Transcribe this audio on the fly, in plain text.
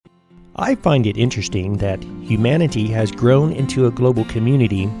I find it interesting that humanity has grown into a global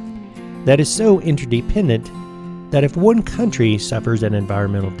community that is so interdependent that if one country suffers an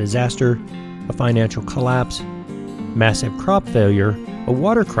environmental disaster, a financial collapse, massive crop failure, a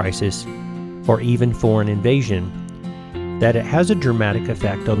water crisis, or even foreign invasion, that it has a dramatic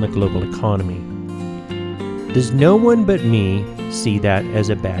effect on the global economy. Does no one but me see that as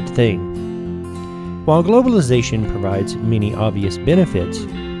a bad thing? While globalization provides many obvious benefits,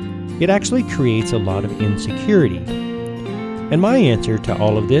 it actually creates a lot of insecurity. And my answer to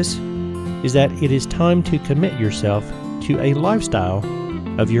all of this is that it is time to commit yourself to a lifestyle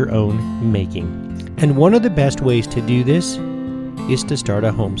of your own making. And one of the best ways to do this is to start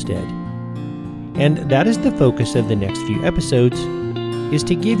a homestead. And that is the focus of the next few episodes, is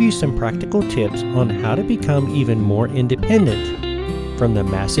to give you some practical tips on how to become even more independent from the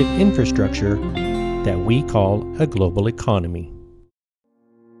massive infrastructure that we call a global economy.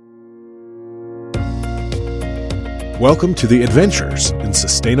 Welcome to the Adventures in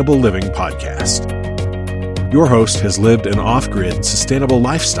Sustainable Living podcast. Your host has lived an off-grid, sustainable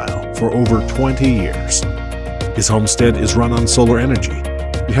lifestyle for over 20 years. His homestead is run on solar energy.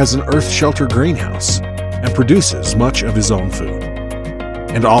 He has an earth-shelter greenhouse and produces much of his own food.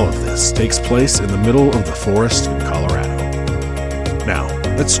 And all of this takes place in the middle of the forest in Colorado. Now,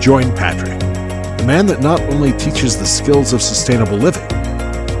 let's join Patrick, the man that not only teaches the skills of sustainable living,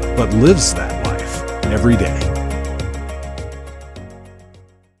 but lives that life every day.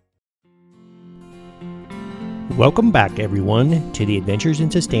 Welcome back, everyone, to the Adventures in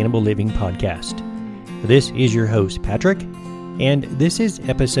Sustainable Living podcast. This is your host, Patrick, and this is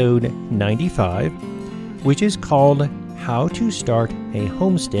episode 95, which is called How to Start a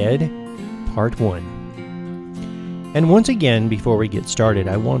Homestead, Part 1. And once again, before we get started,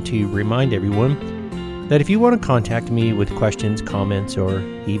 I want to remind everyone that if you want to contact me with questions, comments, or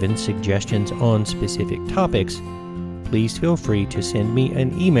even suggestions on specific topics, please feel free to send me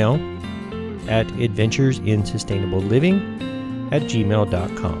an email at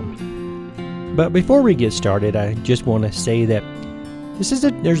adventuresinssustainableliving@gmail.com. But before we get started, I just want to say that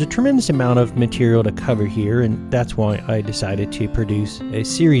there's a tremendous amount of material to cover here, and that's why I decided to produce a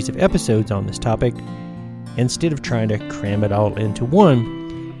series of episodes on this topic instead of trying to cram it all into one.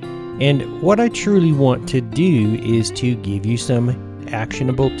 And what I truly want to do is to give you some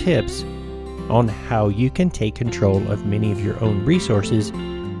actionable tips on how you can take control of many of your own resources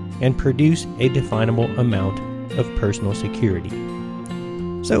and produce a definable amount of personal security.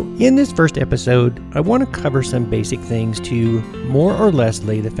 So in this first episode, I want to cover some basic things to more or less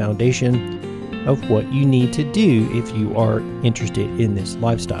lay the foundation of what you need to do if you are interested in this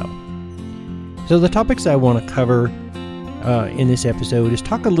lifestyle. So the topics I want to cover in this episode is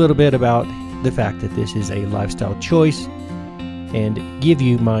talk a little bit about the fact that this is a lifestyle choice and give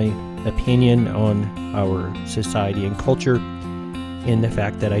you my opinion on our society and culture, in the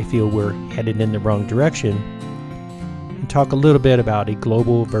fact that I feel we're headed in the wrong direction, and talk a little bit about a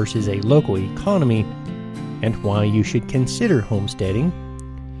global versus a local economy and why you should consider homesteading,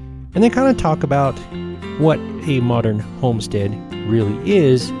 and then kind of talk about what a modern homestead really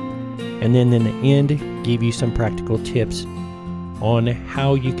is, and then in the end give you some practical tips on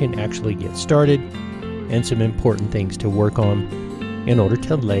how you can actually get started and some important things to work on in order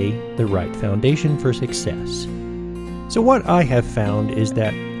to lay the right foundation for success. So what I have found is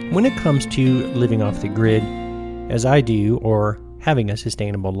that when it comes to living off the grid, as I do, or having a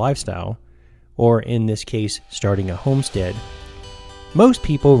sustainable lifestyle, or in this case, starting a homestead, most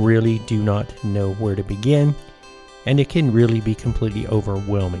people really do not know where to begin, and it can really be completely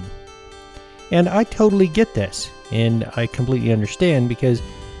overwhelming. And I totally get this, and I completely understand because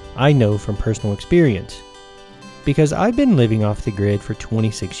I know from personal experience. Because I've been living off the grid for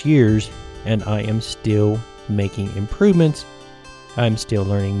 26 years, and I am still making improvements, I'm still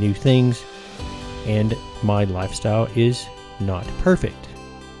learning new things, and my lifestyle is not perfect.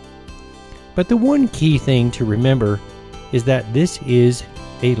 But the one key thing to remember is that this is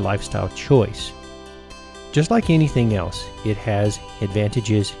a lifestyle choice. Just like anything else, it has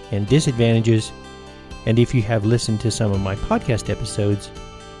advantages and disadvantages, and if you have listened to some of my podcast episodes,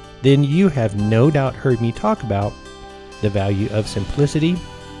 then you have no doubt heard me talk about the value of simplicity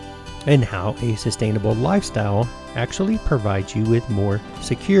and how a sustainable lifestyle actually provides you with more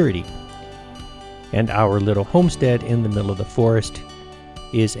security. And our little homestead in the middle of the forest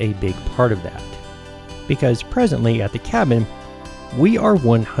is a big part of that. Because presently at the cabin, we are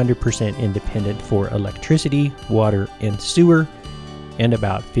 100% independent for electricity, water, and sewer, and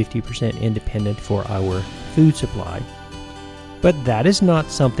about 50% independent for our food supply. But that is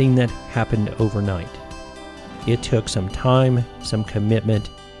not something that happened overnight. It took some time, some commitment,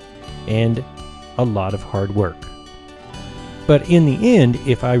 and a lot of hard work. But in the end,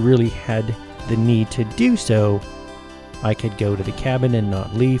 if I really had the need to do so, I could go to the cabin and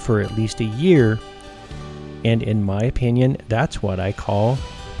not leave for at least a year. And in my opinion, that's what I call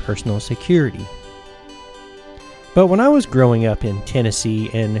personal security. But when I was growing up in Tennessee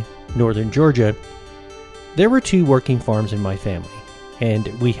and northern Georgia, there were 2 working farms in my family, and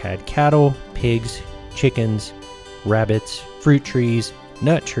we had cattle, pigs, chickens, rabbits, fruit trees,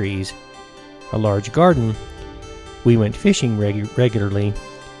 nut trees, a large garden. We went fishing regularly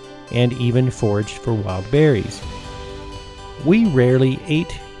and even foraged for wild berries. We rarely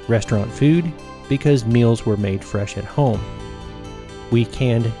ate restaurant food because meals were made fresh at home. We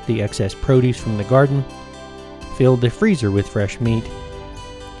canned the excess produce from the garden, filled the freezer with fresh meat,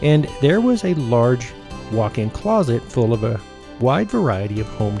 and there was a large walk-in closet full of a wide variety of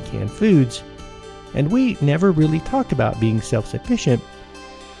home canned foods, and we never really talked about being self-sufficient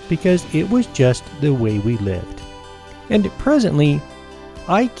because it was just the way we lived. And presently,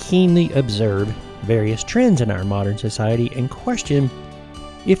 I keenly observe various trends in our modern society and question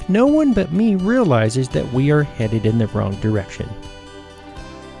if no one but me realizes that we are headed in the wrong direction.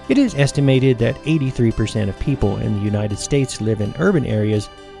 It is estimated that 83% of people in the United States live in urban areas,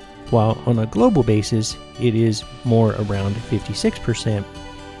 while on a global basis, it is more around 56%.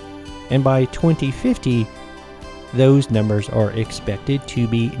 And by 2050, those numbers are expected to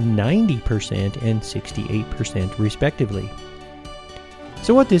be 90% and 68% respectively.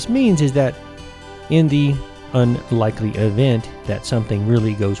 So what this means is that in the unlikely event that something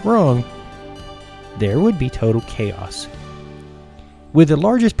really goes wrong, there would be total chaos. With the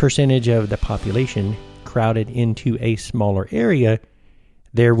largest percentage of the population crowded into a smaller area,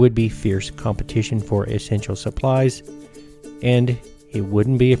 there would be fierce competition for essential supplies, and it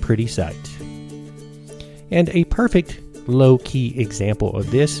wouldn't be a pretty sight. And a perfect low-key example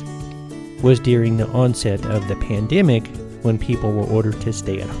of this was during the onset of the pandemic when people were ordered to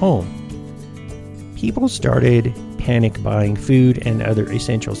stay at home. People started panic buying food and other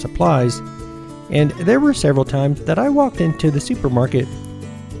essential supplies, and there were several times that I walked into the supermarket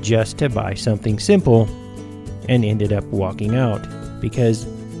just to buy something simple and ended up walking out because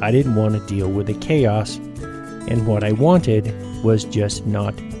I didn't want to deal with the chaos, and what I wanted was just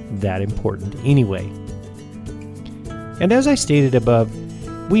not that important anyway. And as I stated above,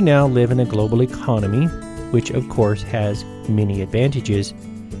 we now live in a global economy, which of course has many advantages,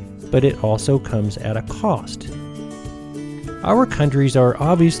 but it also comes at a cost. Our countries are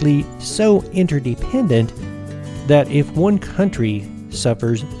obviously so interdependent that if one country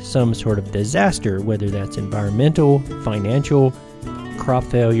suffers some sort of disaster, whether that's environmental, financial, crop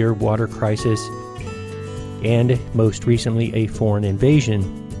failure, water crisis, and most recently a foreign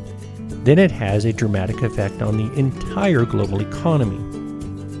invasion, then it has a dramatic effect on the entire global economy.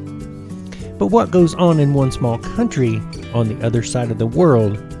 But what goes on in one small country on the other side of the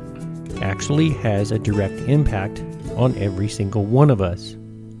world actually has a direct impact on every single one of us.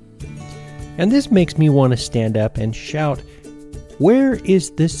 And this makes me want to stand up and shout, where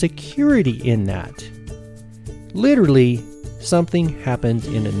is the security in that? Literally, something happens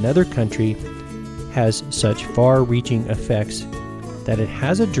in another country has such far-reaching effects that it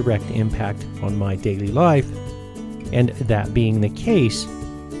has a direct impact on my daily life, and that being the case,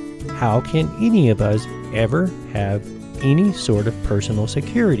 how can any of us ever have any sort of personal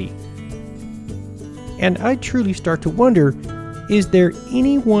security? And I truly start to wonder, is there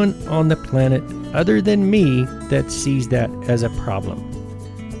anyone on the planet other than me that sees that as a problem?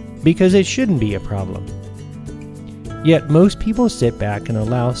 Because it shouldn't be a problem. Yet most people sit back and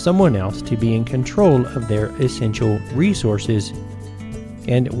allow someone else to be in control of their essential resources,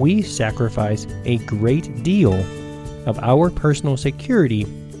 and we sacrifice a great deal of our personal security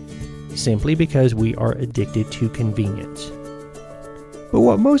simply because we are addicted to convenience. But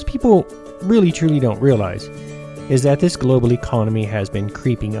what most people really truly don't realize is that this global economy has been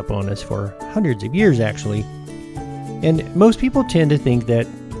creeping up on us for hundreds of years actually, and most people tend to think that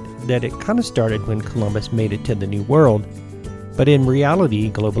it kind of started when Columbus made it to the New World, but in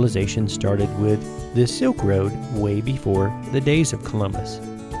reality globalization started with the Silk Road way before the days of Columbus.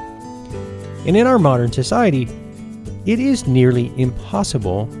 And in our modern society, it is nearly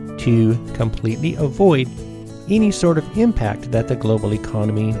impossible to completely avoid any sort of impact that the global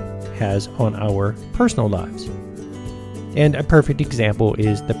economy has on our personal lives. And a perfect example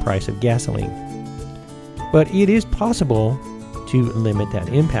is the price of gasoline. But it is possible to limit that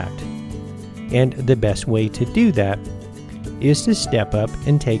impact. And the best way to do that is to step up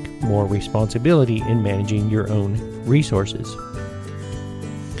and take more responsibility in managing your own resources.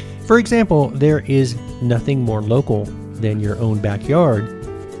 For example, there is nothing more local than your own backyard,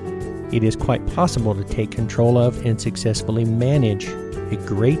 it is quite possible to take control of and successfully manage a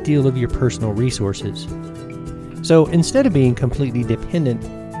great deal of your personal resources. So instead of being completely dependent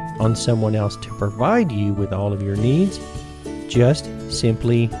on someone else to provide you with all of your needs, just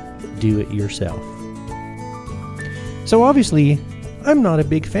simply do it yourself. So obviously, I'm not a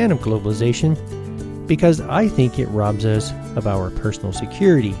big fan of globalization because I think it robs us of our personal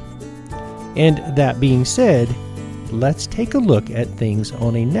security. And that being said, let's take a look at things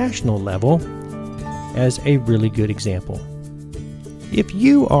on a national level as a really good example. If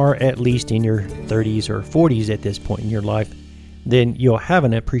you are at least in your 30s or 40s at this point in your life, then you'll have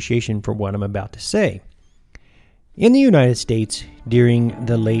an appreciation for what I'm about to say. In the United States, during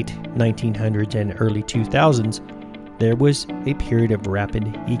the late 1900s and early 2000s, there was a period of rapid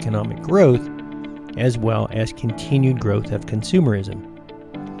economic growth, as well as continued growth of consumerism.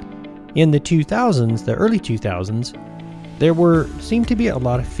 In the 2000s, the early 2000s, there seemed to be a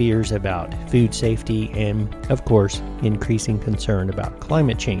lot of fears about food safety and, of course, increasing concern about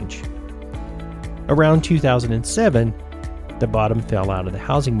climate change. Around 2007, the bottom fell out of the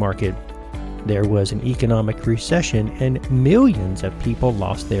housing market. There was an economic recession and millions of people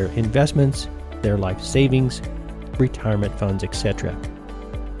lost their investments, their life savings, retirement funds, etc.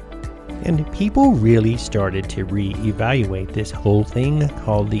 And people really started to reevaluate this whole thing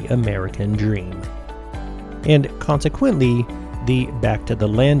called the American dream. And consequently, the Back to the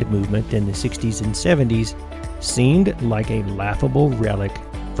Land movement in the 60s and 70s seemed like a laughable relic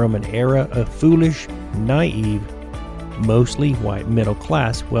from an era of foolish, naive, mostly white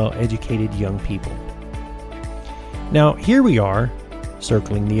middle-class, well-educated young people. Now, here we are,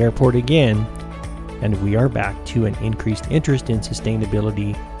 circling the airport again, and we are back to an increased interest in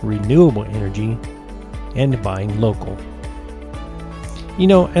sustainability, renewable energy, and buying local.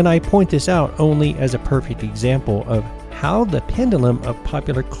 And I point this out only as a perfect example of how the pendulum of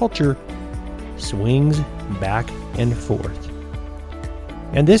popular culture swings back and forth.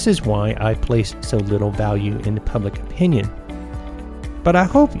 And this is why I place so little value in public opinion. But I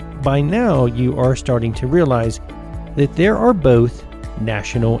hope by now you are starting to realize that there are both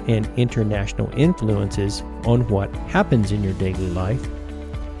national and international influences on what happens in your daily life.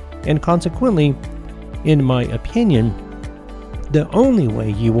 And consequently, in my opinion, the only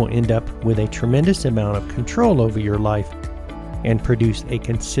way you will end up with a tremendous amount of control over your life and produce a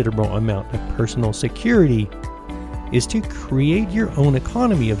considerable amount of personal security is to create your own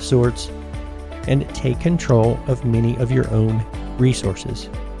economy of sorts and take control of many of your own resources.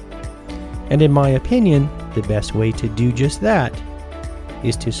 And in my opinion, the best way to do just that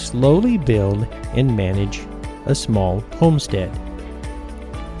is to slowly build and manage a small homestead.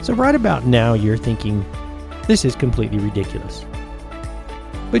 So right about now you're thinking, this is completely ridiculous.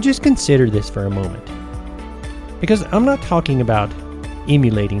 But just consider this for a moment. Because I'm not talking about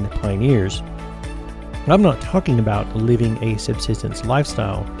emulating the pioneers. I'm not talking about living a subsistence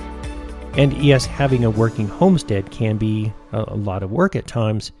lifestyle. And yes, having a working homestead can be a lot of work at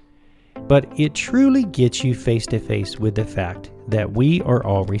times, but it truly gets you face to face with the fact that we are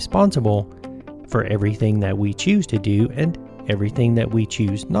all responsible for everything that we choose to do and everything that we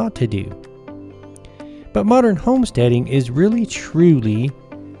choose not to do. But modern homesteading is really truly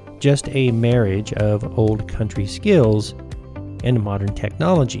just a marriage of old country skills and modern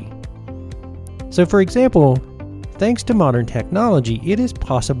technology. So for example, thanks to modern technology, it is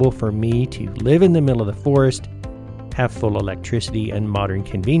possible for me to live in the middle of the forest, have full electricity and modern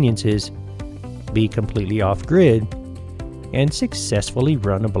conveniences, be completely off-grid, and successfully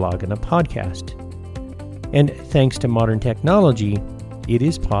run a blog and a podcast. And thanks to modern technology, it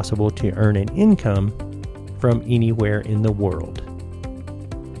is possible to earn an income from anywhere in the world.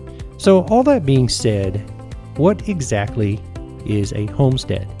 So all that being said, what exactly is a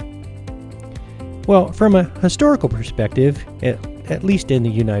homestead? Well, from a historical perspective, at least in the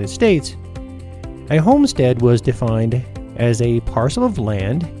United States, a homestead was defined as a parcel of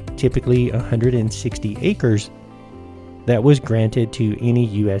land, typically 160 acres, that was granted to any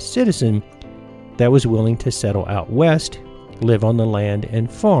U.S. citizen that was willing to settle out west, live on the land,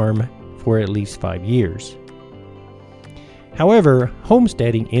 and farm for at least 5 years. However,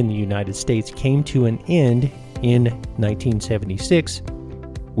 homesteading in the United States came to an end in 1976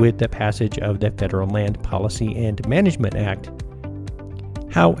 with the passage of the Federal Land Policy and Management Act.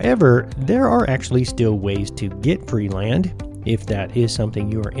 However, there are actually still ways to get free land if that is something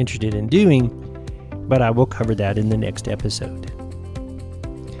you are interested in doing, but I will cover that in the next episode.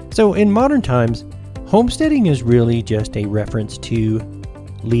 So in modern times, homesteading is really just a reference to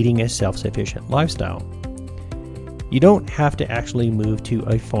leading a self-sufficient lifestyle. You don't have to actually move to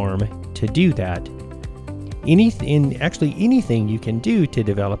a farm to do that. anything you can do to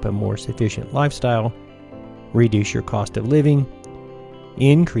develop a more sufficient lifestyle, reduce your cost of living,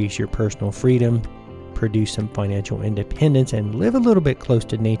 increase your personal freedom, produce some financial independence, and live a little bit close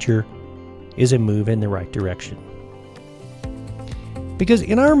to nature is a move in the right direction. Because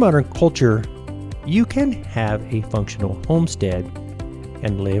in our modern culture, you can have a functional homestead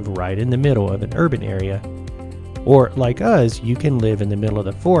and live right in the middle of an urban area. Or like us, you can live in the middle of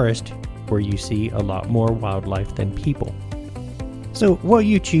the forest where you see a lot more wildlife than people. So what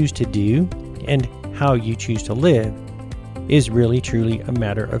you choose to do and how you choose to live is really truly a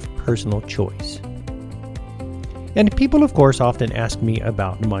matter of personal choice. And people, of course, often ask me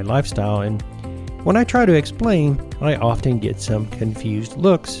about my lifestyle, and when I try to explain, I often get some confused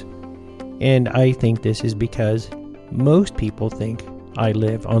looks. And I think this is because most people think I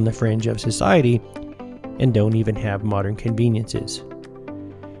live on the fringe of society and don't even have modern conveniences.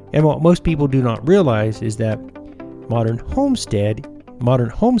 And what most people do not realize is that modern homesteading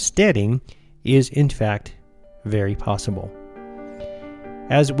is in fact very possible.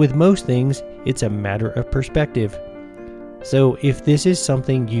 As with most things, it's a matter of perspective. So if this is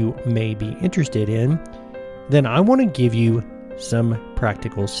something you may be interested in, then I want to give you some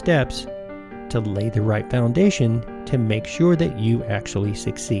practical steps to lay the right foundation to make sure that you actually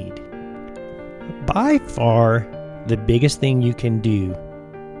succeed. By far, the biggest thing you can do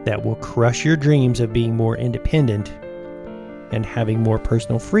that will crush your dreams of being more independent and having more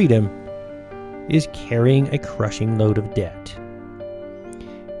personal freedom is carrying a crushing load of debt.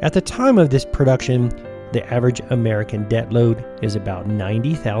 At the time of this production, the average American debt load is about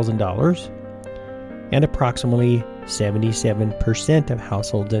 $90,000, and approximately 77% of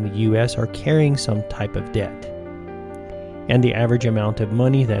households in the U.S. are carrying some type of debt. And the average amount of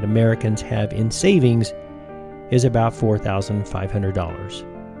money that Americans have in savings is about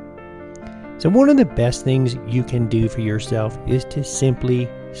 $4,500. So one of the best things you can do for yourself is to simply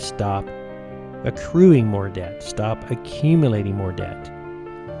stop accruing more debt, stop accumulating more debt.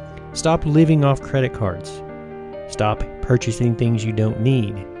 Stop living off credit cards. Stop purchasing things you don't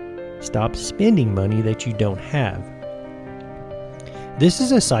need. Stop spending money that you don't have. This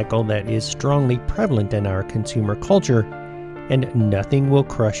is a cycle that is strongly prevalent in our consumer culture, and nothing will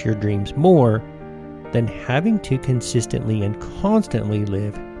crush your dreams more than having to consistently and constantly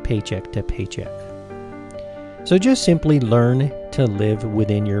live paycheck to paycheck. So just simply learn to live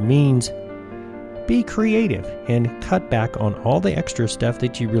within your means. Be creative and cut back on all the extra stuff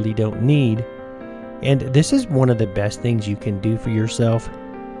that you really don't need. And this is one of the best things you can do for yourself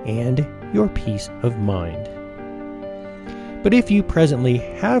and your peace of mind. But if you presently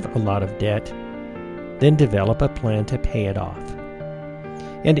have a lot of debt, then develop a plan to pay it off.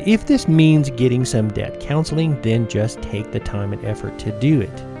 And if this means getting some debt counseling, then just take the time and effort to do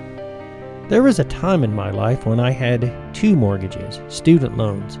it. There was a time in my life when I had 2 mortgages, student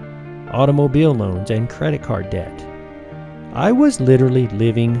loans, automobile loans, and credit card debt. I was literally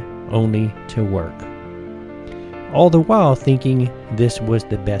living only to work, all the while thinking this was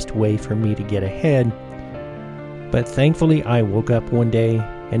the best way for me to get ahead. But thankfully, I woke up one day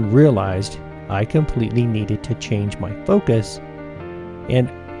and realized I completely needed to change my focus,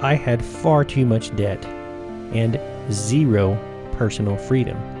 and I had far too much debt and zero personal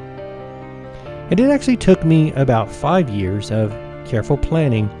freedom. And it actually took me about 5 years of careful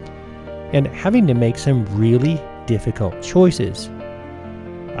planning and having to make some really difficult choices.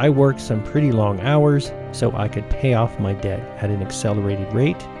 I worked some pretty long hours so I could pay off my debt at an accelerated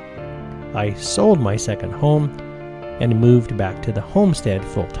rate. I sold my second home and moved back to the homestead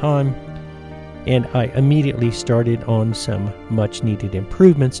full-time, and I immediately started on some much-needed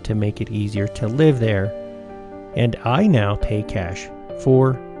improvements to make it easier to live there, and I now pay cash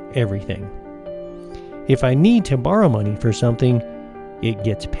for everything. If I need to borrow money for something, it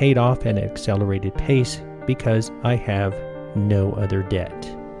gets paid off at an accelerated pace because I have no other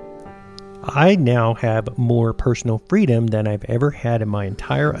debt. I now have more personal freedom than I've ever had in my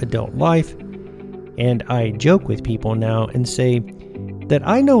entire adult life, and I joke with people now and say that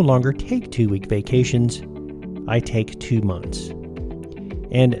I no longer take 2-week vacations, I take 2 months.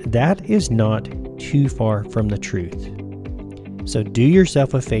 And that is not too far from the truth. So do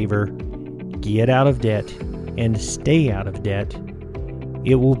yourself a favor, get out of debt, and stay out of debt.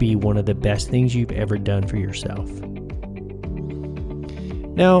 It will be one of the best things you've ever done for yourself.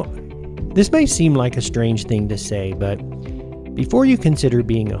 Now, this may seem like a strange thing to say, but before you consider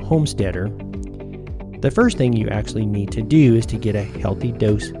being a homesteader, the first thing you actually need to do is to get a healthy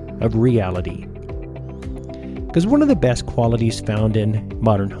dose of reality. Because one of the best qualities found in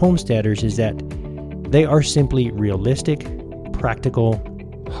modern homesteaders is that they are simply realistic, practical,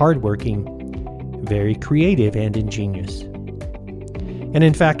 hardworking, very creative and ingenious. And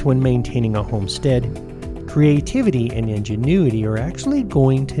in fact, when maintaining a homestead, creativity and ingenuity are actually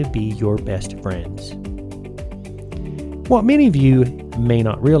going to be your best friends. What many of you may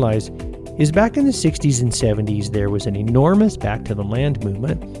not realize is back in the 60s and 70s, there was an enormous back to the land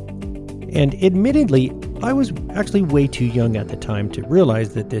movement. And admittedly, I was actually way too young at the time to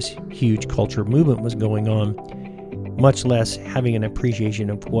realize that this huge culture movement was going on, much less having an appreciation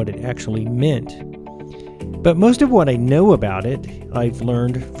of what it actually meant. But most of what I know about it, I've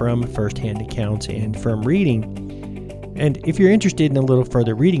learned from firsthand accounts and from reading. And if you're interested in a little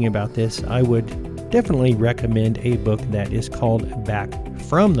further reading about this, I would definitely recommend a book that is called Back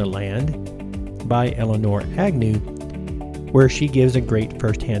from the Land by Eleanor Agnew, where she gives a great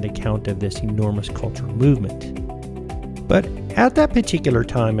firsthand account of this enormous cultural movement. But at that particular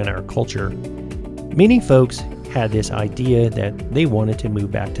time in our culture, many folks had this idea that they wanted to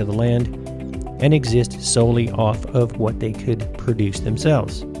move back to the land and exist solely off of what they could produce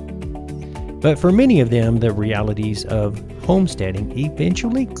themselves. But for many of them, the realities of homesteading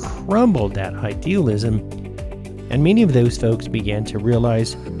eventually crumbled that idealism, and many of those folks began to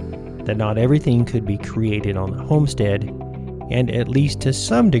realize that not everything could be created on the homestead, and at least to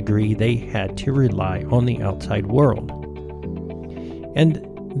some degree they had to rely on the outside world. And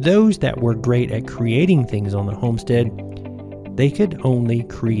those that were great at creating things on the homestead, they could only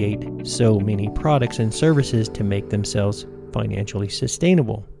create so many products and services to make themselves financially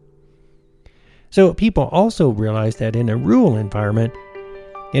sustainable. So people also realized that in a rural environment,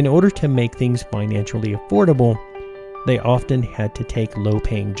 in order to make things financially affordable, they often had to take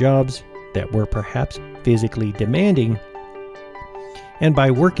low-paying jobs that were perhaps physically demanding. And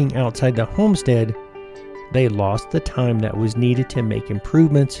by working outside the homestead, they lost the time that was needed to make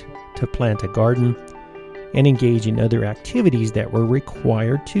improvements, to plant a garden, and engage in other activities that were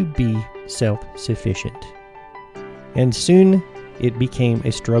required to be self-sufficient. And soon, it became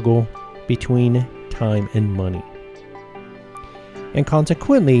a struggle between time and money. And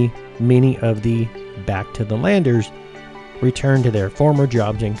consequently, many of the back-to-the-landers returned to their former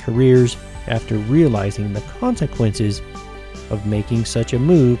jobs and careers after realizing the consequences of making such a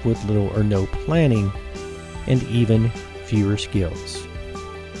move with little or no planning and even fewer skills.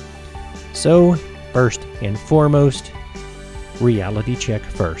 So, first and foremost, reality check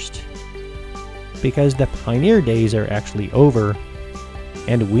first. Because the pioneer days are actually over,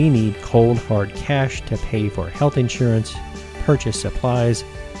 and we need cold hard cash to pay for health insurance, purchase supplies,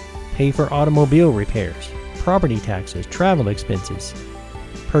 pay for automobile repairs, property taxes, travel expenses,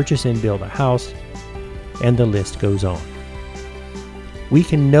 purchase and build a house, and the list goes on. We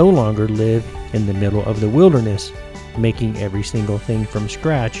can no longer live in the middle of the wilderness, making every single thing from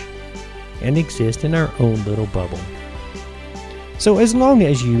scratch, and exist in our own little bubble. So as long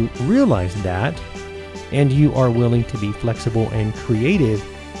as you realize that, and you are willing to be flexible and creative,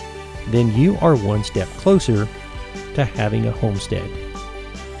 then you are one step closer to having a homestead.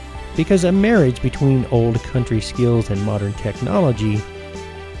 Because a marriage between old country skills and modern technology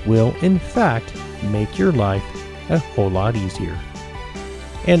will, in fact, make your life a whole lot easier.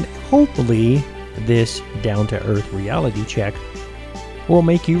 And hopefully, this down-to-earth reality check will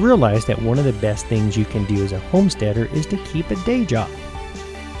make you realize that one of the best things you can do as a homesteader is to keep a day job.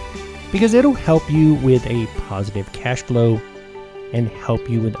 Because it'll help you with a positive cash flow and help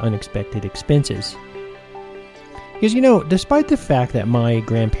you with unexpected expenses. Because despite the fact that my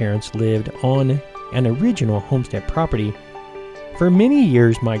grandparents lived on an original homestead property, for many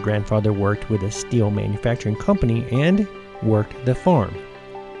years my grandfather worked with a steel manufacturing company and worked the farm.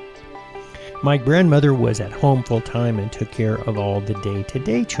 My grandmother was at home full-time and took care of all the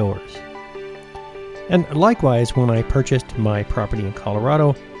day-to-day chores. And likewise, when I purchased my property in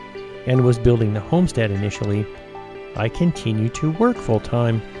Colorado and was building the homestead initially, I continued to work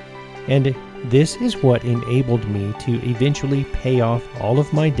full-time, and this is what enabled me to eventually pay off all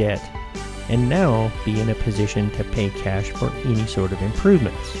of my debt and now be in a position to pay cash for any sort of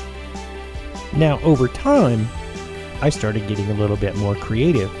improvements. Now, over time, I started getting a little bit more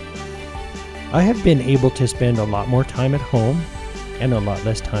creative. I have been able to spend a lot more time at home and a lot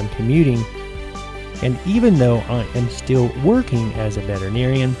less time commuting, and even though I am still working as a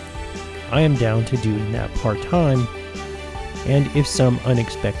veterinarian, I am down to doing that part-time, and if some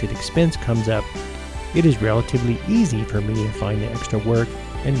unexpected expense comes up, it is relatively easy for me to find the extra work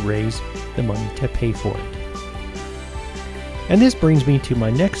and raise the money to pay for it. And this brings me to my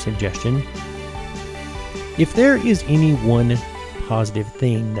next suggestion. If there is any one positive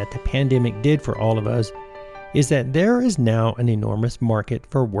thing that the pandemic did for all of us, is that there is now an enormous market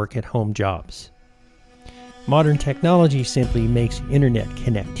for work-at-home jobs. Modern technology simply makes internet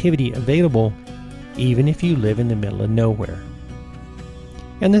connectivity available even if you live in the middle of nowhere.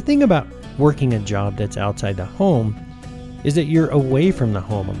 And the thing about working a job that's outside the home is that you're away from the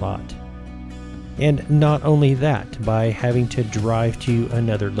home a lot. And not only that, by having to drive to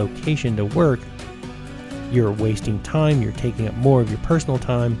another location to work, you're wasting time, you're taking up more of your personal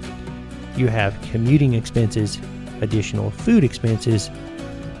time, you have commuting expenses, additional food expenses,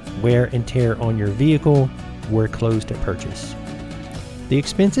 wear and tear on your vehicle, work clothes to purchase. The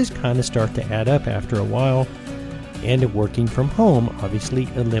expenses kind of start to add up after a while, and working from home obviously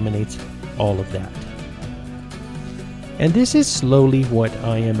eliminates all of that. And this is slowly what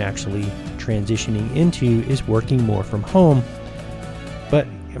I am actually transitioning into, is working more from home. But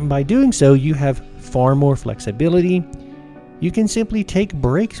by doing so, you have far more flexibility. You can simply take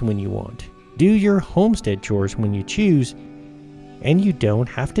breaks when you want, do your homestead chores when you choose, and you don't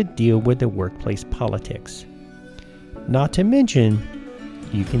have to deal with the workplace politics. Not to mention,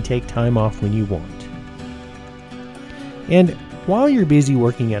 you can take time off when you want. And while you're busy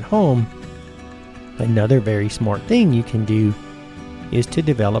working at home, another very smart thing you can do is to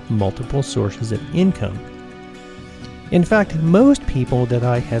develop multiple sources of income. In fact, most people that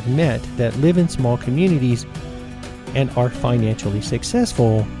I have met that live in small communities and are financially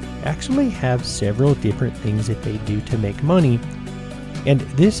successful actually have several different things that they do to make money. And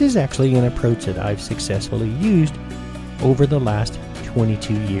this is actually an approach that I've successfully used over the last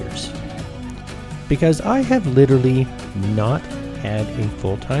 22 years. Because I have literally not had a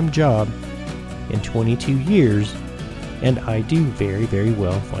full-time job in 22 years, and I do very, very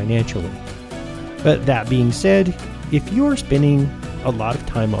well financially. But that being said, if you're spending a lot of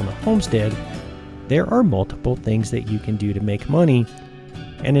time on the homestead, there are multiple things that you can do to make money.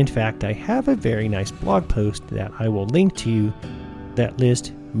 And in fact, I have a very nice blog post that I will link to that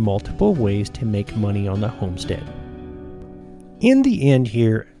lists multiple ways to make money on the homestead. In the end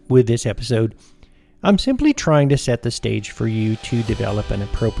here with this episode, I'm simply trying to set the stage for you to develop an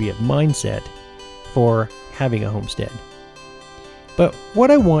appropriate mindset for having a homestead. But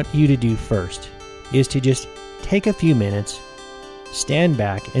what I want you to do first is to just take a few minutes, stand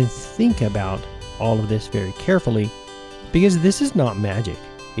back, and think about all of this very carefully, because this is not magic.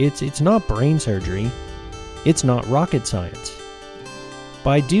 It's not brain surgery. It's not rocket science.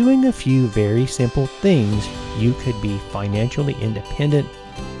 By doing a few very simple things, you could be financially independent,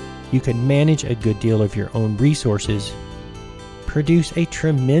 you could manage a good deal of your own resources, produce a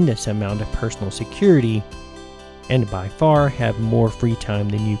tremendous amount of personal security, and by far have more free time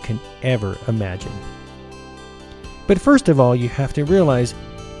than you can ever imagine. But first of all, you have to realize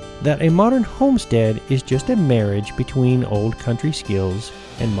that a modern homestead is just a marriage between old country skills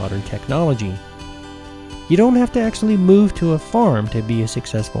and modern technology. You don't have to actually move to a farm to be a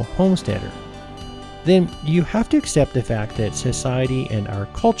successful homesteader. Then you have to accept the fact that society and our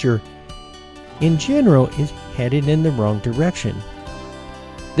culture in general is headed in the wrong direction.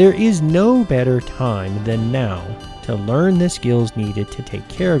 There is no better time than now to learn the skills needed to take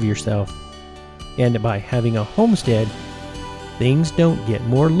care of yourself, and by having a homestead, things don't get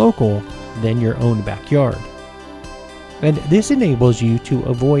more local than your own backyard. And this enables you to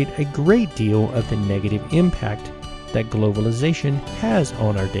avoid a great deal of the negative impact that globalization has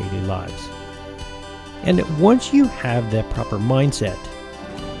on our daily lives. And once you have that proper mindset,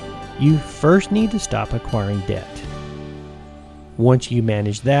 you first need to stop acquiring debt. Once you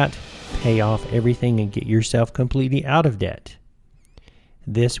manage that, pay off everything and get yourself completely out of debt.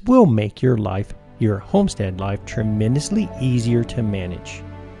 This will make your homestead life tremendously easier to manage.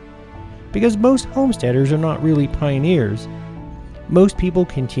 Because most homesteaders are not really pioneers. Most people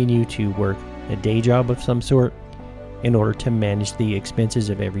continue to work a day job of some sort in order to manage the expenses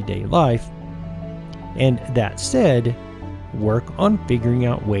of everyday life. And that said, work on figuring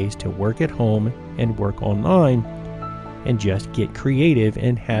out ways to work at home and work online, and just get creative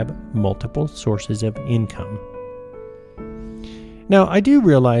and have multiple sources of income. Now, I do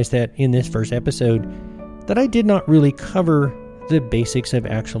realize that in this first episode that I did not really cover the basics of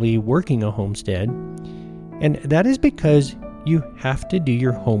actually working a homestead, and that is because you have to do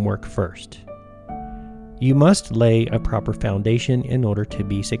your homework first. You must lay a proper foundation in order to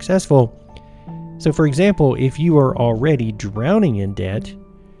be successful. So for example, if you are already drowning in debt,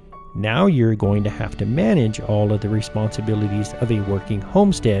 now you're going to have to manage all of the responsibilities of a working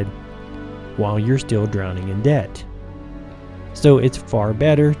homestead while you're still drowning in debt. So it's far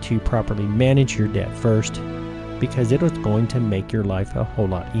better to properly manage your debt first, because it is going to make your life a whole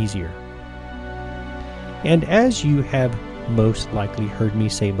lot easier. And as you have most likely heard me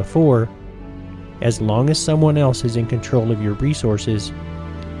say before, as long as someone else is in control of your resources,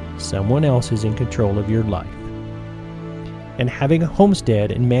 someone else is in control of your life. And having a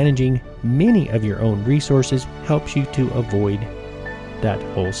homestead and managing many of your own resources helps you to avoid that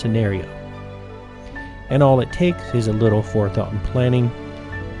whole scenario. And all it takes is a little forethought and planning,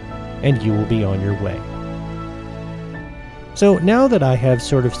 and you will be on your way. So now that I have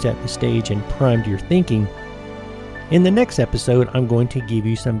sort of set the stage and primed your thinking, in the next episode I'm going to give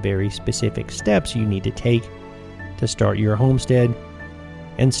you some very specific steps you need to take to start your homestead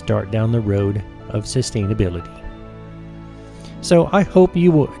and start down the road of sustainability. So I hope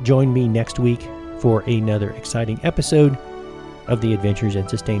you will join me next week for another exciting episode of the Adventures in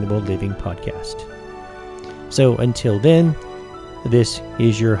Sustainable Living podcast. So until then, this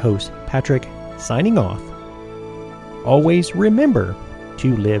is your host, Patrick, signing off. Always remember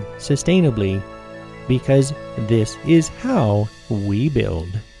to live sustainably, because this is how we build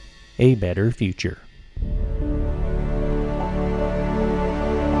a better future.